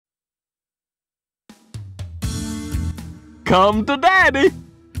Come to Daddy.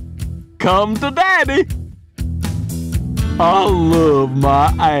 Come to Daddy. I love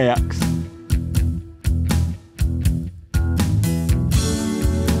my axe.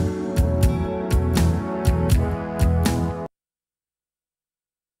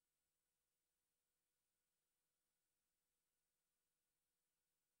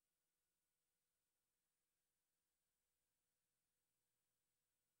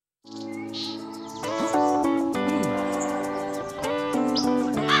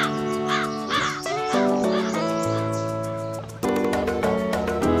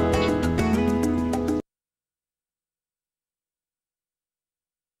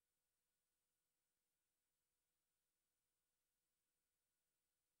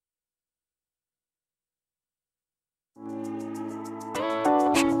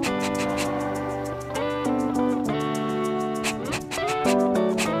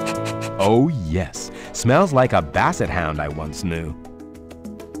 Oh yes, smells like a basset hound I once knew.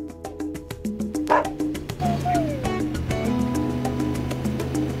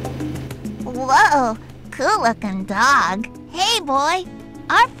 Whoa, cool-looking dog. Hey, boy.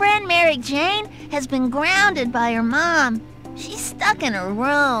 Our friend Mary Jane has been grounded by her mom. She's stuck in her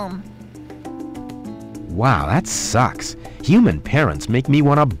room. Wow, that sucks. Human parents make me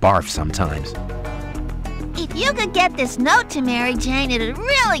want to barf sometimes. If you could get this note to Mary Jane, it'd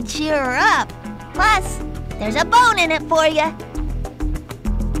really cheer her up. Plus, there's a bone in it for you.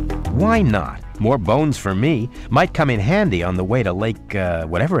 Why not? More bones for me. Might come in handy on the way to Lake,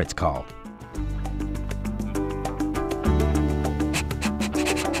 whatever it's called.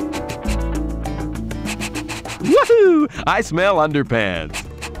 Woohoo! I smell underpants.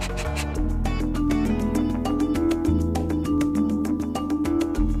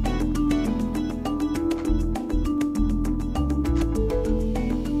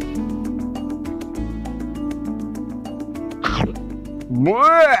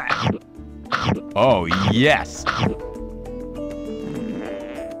 Oh, yes.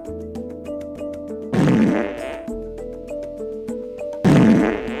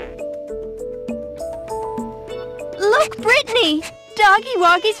 Look, Brittany! Doggy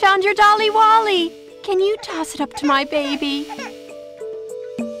Woggy's found your Dolly Wally. Can you toss it up to my baby?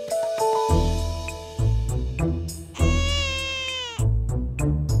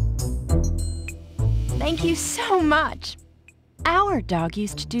 Thank you so much. Our dog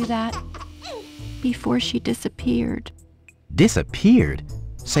used to do that before she disappeared. Disappeared?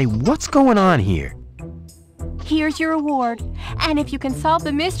 Say, what's going on here? Here's your award. And if you can solve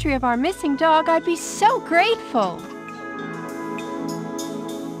the mystery of our missing dog, I'd be so grateful.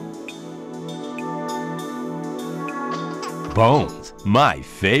 Bones, my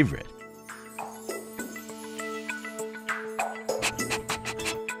favorite.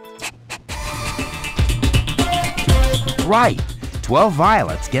 Right, 12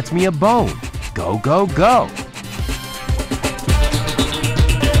 violets gets me a bone. Go, go, go.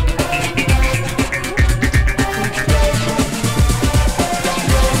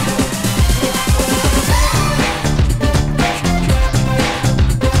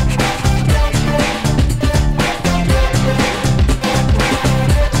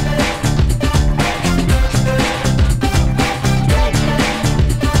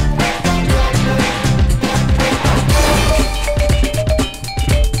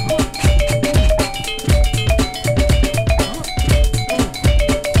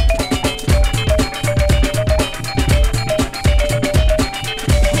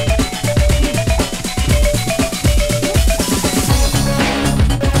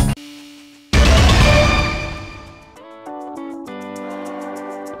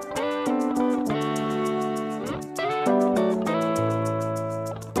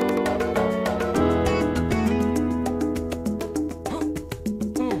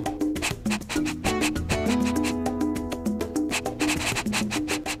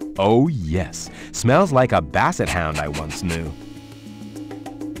 Oh yes, smells like a basset hound I once knew.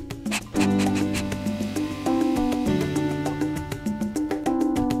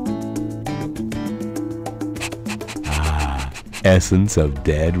 Ah, essence of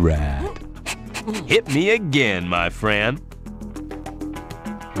dead rat. Hit me again, my friend.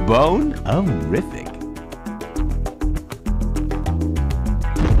 Bone-erific.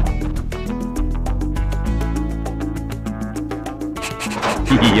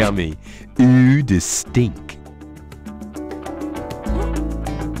 Yummy. Ooh, the stink.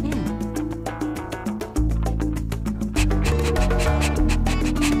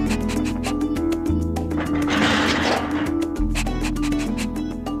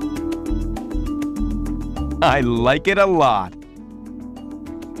 I like it a lot.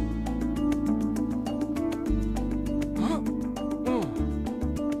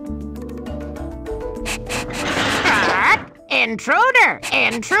 Intruder!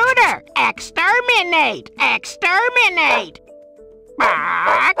 Intruder! Exterminate! Exterminate!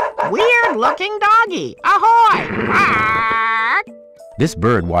 Bark! Weird-looking doggy! Ahoy! Bark! This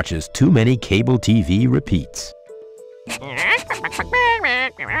bird watches too many cable TV repeats.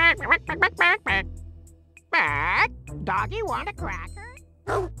 Bark! Doggy want a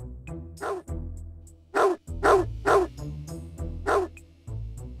cracker?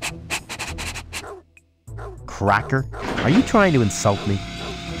 Cracker? Are you trying to insult me?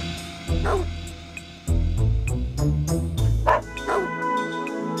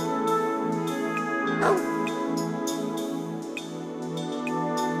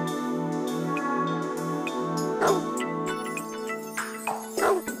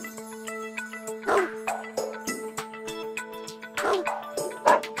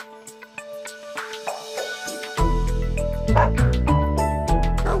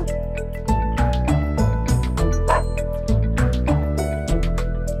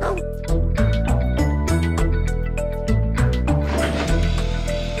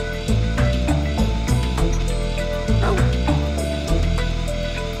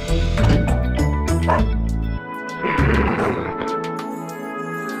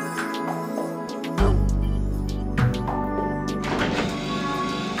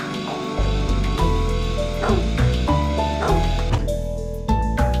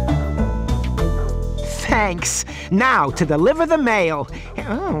 Thanks. Now, to deliver the mail.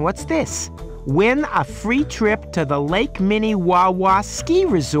 Oh, what's this? Win a free trip to the Lake Minnewawa Ski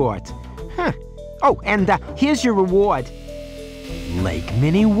Resort. Huh. Oh, and here's your reward. Lake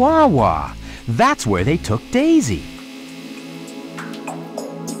Minnewawa. That's where they took Daisy.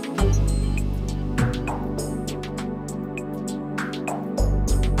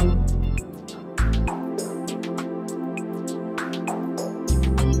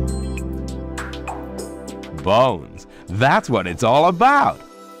 Bones. That's what it's all about.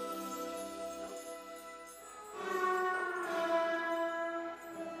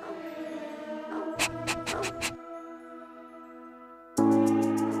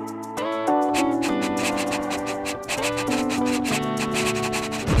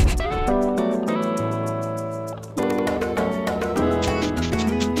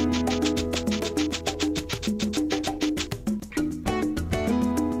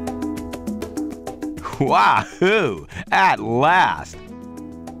 Wahoo! At last!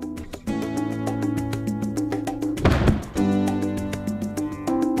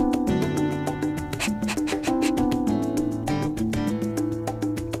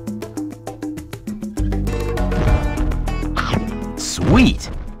 Sweet!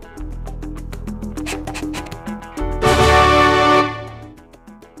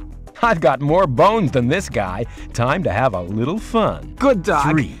 I've got more bones than this guy. Time to have a little fun. Good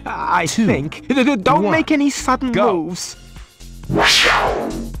dog. 3, I 2, think. Don't 1. make any sudden Go. moves.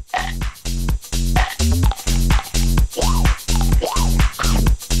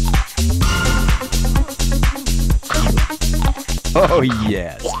 Oh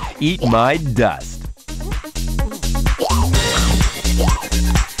yes, eat my dust.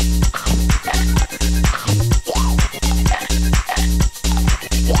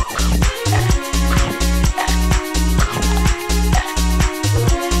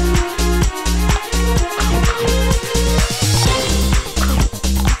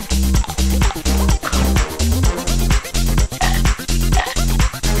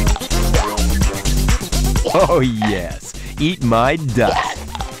 Oh yes, eat my dust.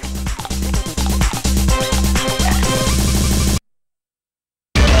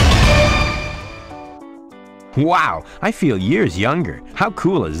 Wow, I feel years younger. How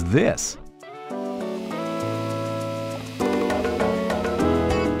cool is this?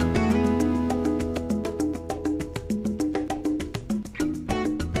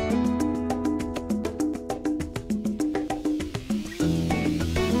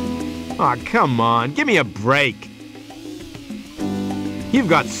 Aw, come on, give me a break. You've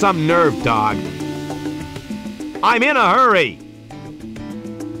got some nerve, dog. I'm in a hurry.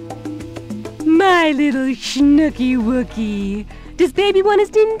 My little Schnooky Wookie. Does baby want his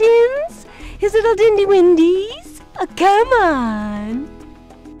din-dins? His little dindy-windies? Oh, come on.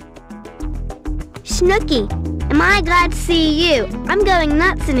 Snooky, am I glad to see you? I'm going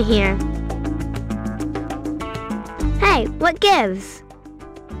nuts in here. Hey, what gives?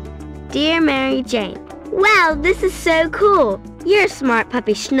 Dear Mary Jane. Wow, this is so cool. You're a smart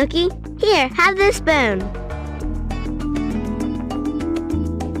puppy, Snooky. Here, have this bone.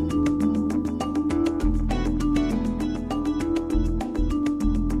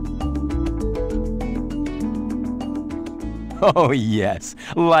 Oh yes,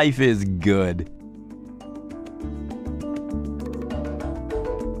 life is good.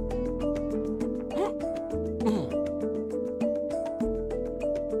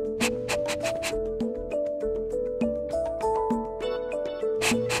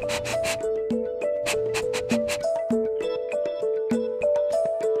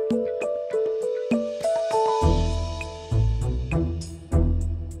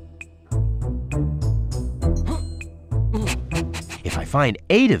 find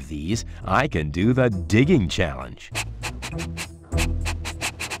 8 of these, I can do the digging challenge.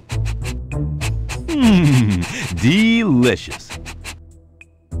 Delicious.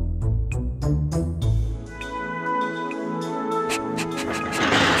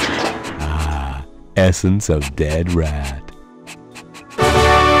 Essence of dead rat.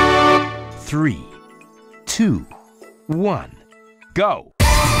 3, 2, 1, go!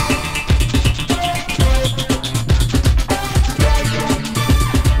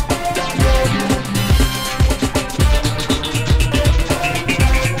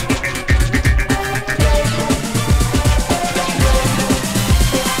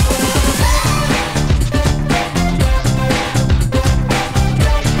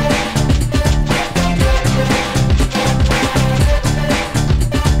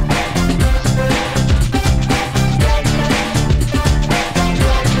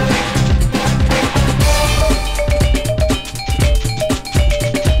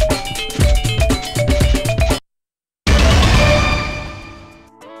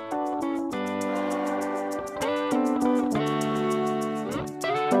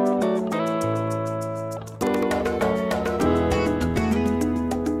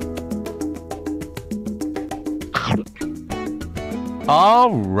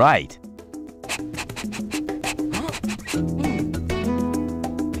 All right.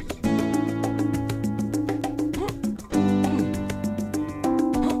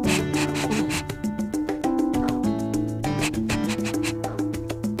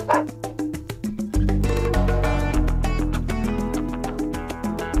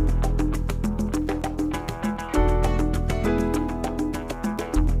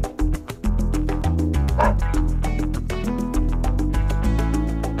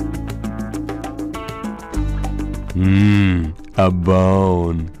 A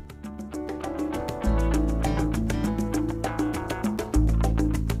bone.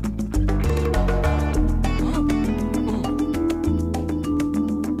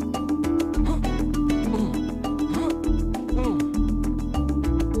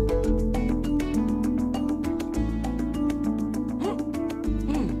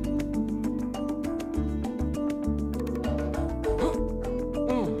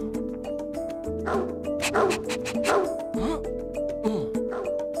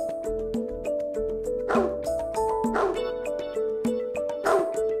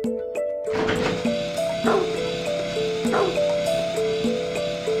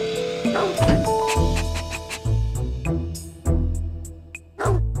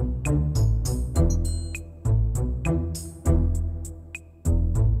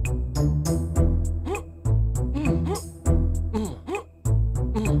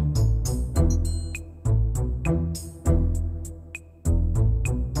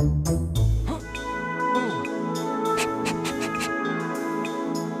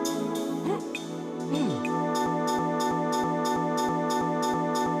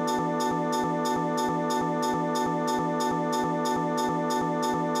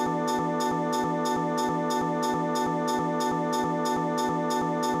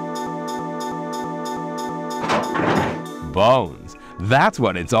 Bones. That's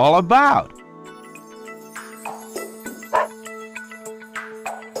what it's all about.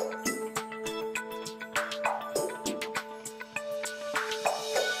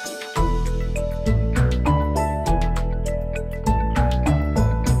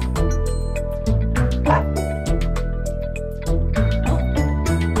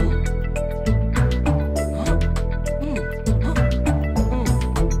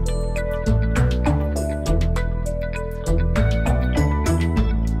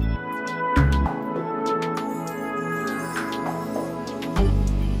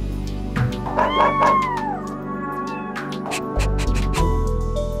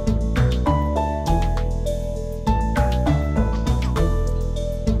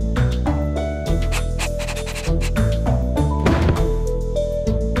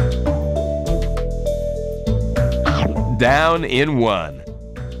 Down in one.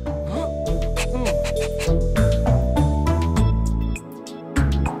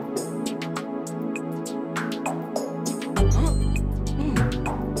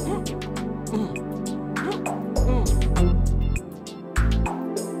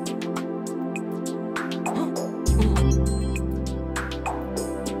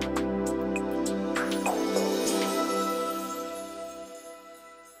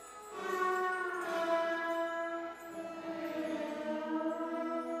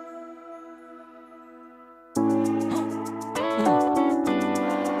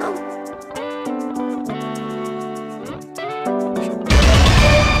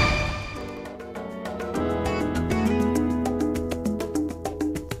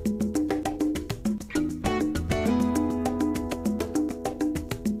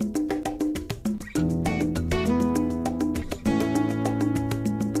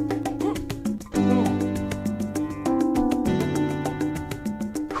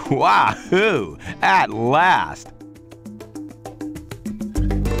 Wahoo! At last!